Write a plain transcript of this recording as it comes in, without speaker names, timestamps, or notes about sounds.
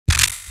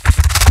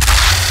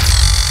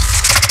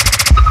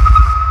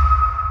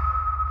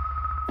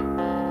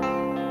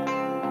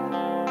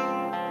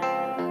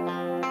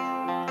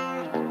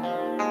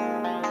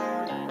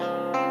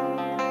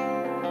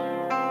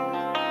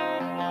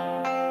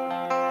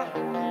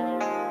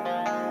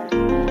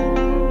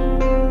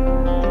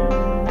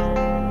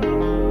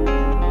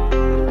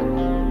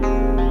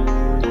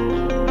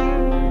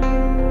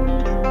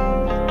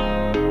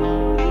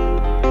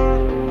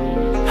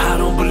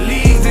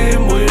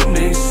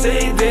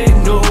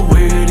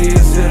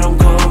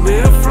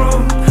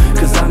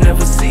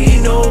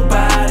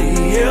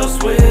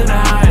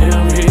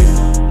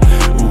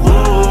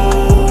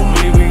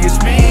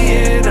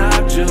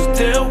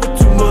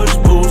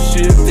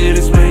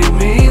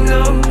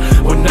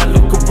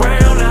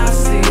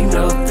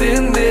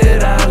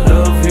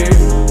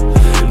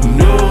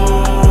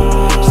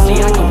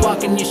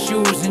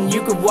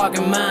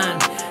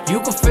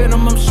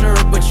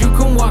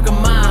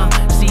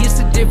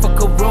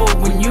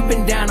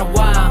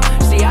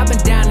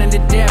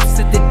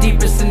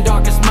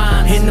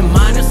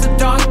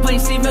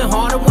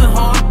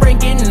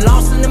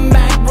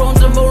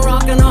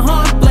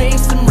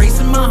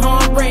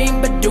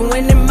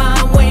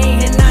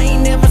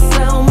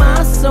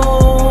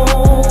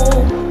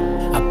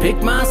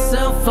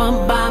myself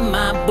up by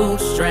my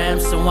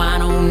bootstraps, so I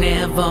don't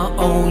ever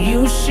owe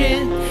you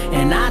shit.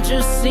 And I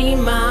just see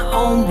my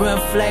own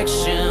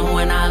reflection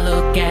when I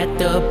look at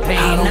the pain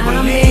I don't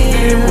I'm believe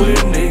in.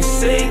 it when they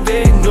say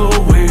they know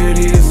where it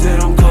is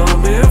that I'm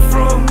coming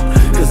from,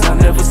 cause I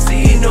never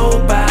see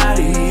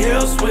nobody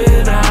else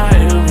when I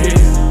am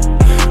here.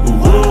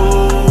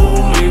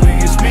 Whoa,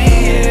 maybe it's me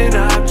and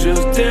I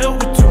just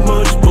dealt with too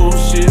much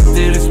bullshit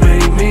that it's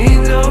made me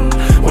numb.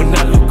 When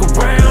I look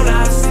around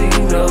I see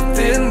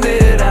nothing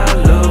that I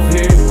love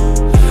here.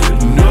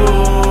 No,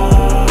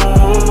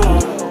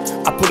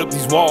 I put up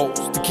these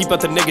walls to keep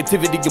out the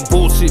negativity and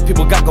bullshit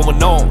people got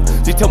going on.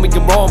 They tell me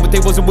I'm wrong, but they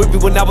wasn't with me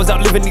when I was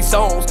out living these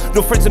songs.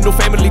 No friends and no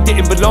family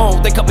didn't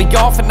belong. They cut me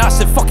off and I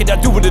said fuck it, I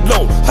do it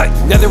alone. Hey,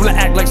 now they wanna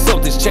act like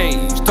something's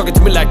changed, talking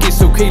to me like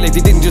it's okay, like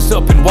they didn't just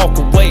up and walk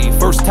away.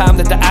 First time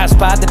that the eye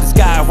spot that the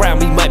sky around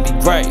me might be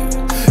gray,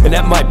 and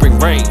that might bring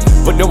rain.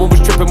 But no one was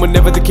tripping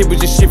whenever the kid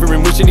was just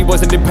shivering, wishing he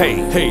wasn't in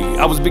pain. Hey,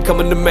 I was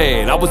becoming the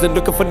man, I wasn't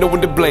looking for no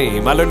one to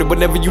blame. I learned that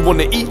whenever you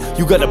wanna eat,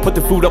 you gotta put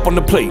the food up on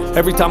the plate.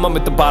 Every time I'm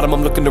at the bottom,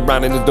 I'm looking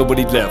around and there's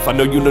nobody left. I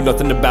know you know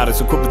nothing about it,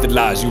 so quit with the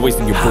lies, you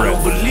wasting your breath. I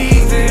don't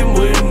believe them